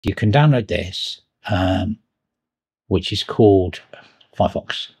you can download this, which is called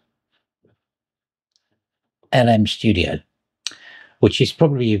Firefox LMStudio, which is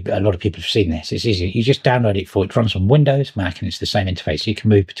probably a lot of people have seen this. It's easy. You just download it it runs on Windows, Mac, and it's the same interface. So you can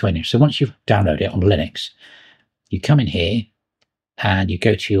move between them. So once you've downloaded it on Linux, you come in here and you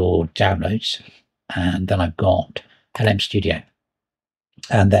go to your downloads, and then I've got LMStudio.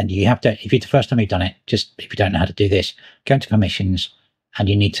 And then you have to, if it's the first time you've done it, just if you don't know how to do this, go into permissions and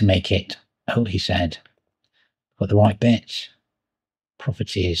you need to make it, oh, he said, got the right bit,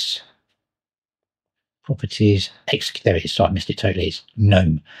 properties, execute, there it is, so I missed it totally, it's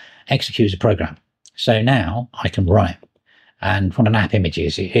GNOME, execute as a program. So now I can write, and from an app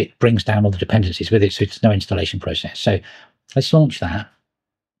images, it brings down all the dependencies with it, so it's no installation process. So let's launch that.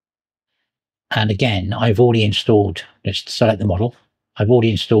 And again, I've already installed, let's select the model. I've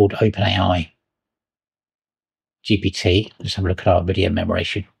already installed OpenAI GPT. Let's have a look at our video memory.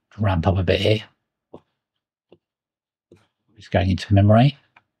 Should ramp up a bit here. It's going into memory.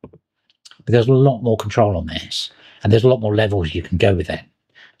 But there's a lot more control on this, and there's a lot more levels you can go with it.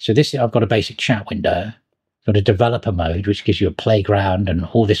 So this, I've got a basic chat window, got a developer mode, which gives you a playground and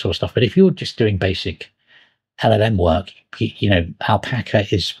all this sort of stuff. But if you're just doing basic LLM work, you know, Alpaca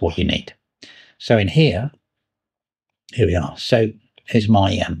is what you need. So in here we are. So here's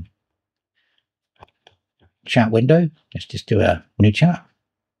my chat window. Let's just do a new chat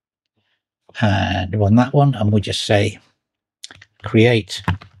and run that one, and we'll just say create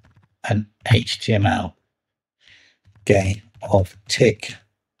an HTML game of tic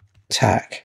tac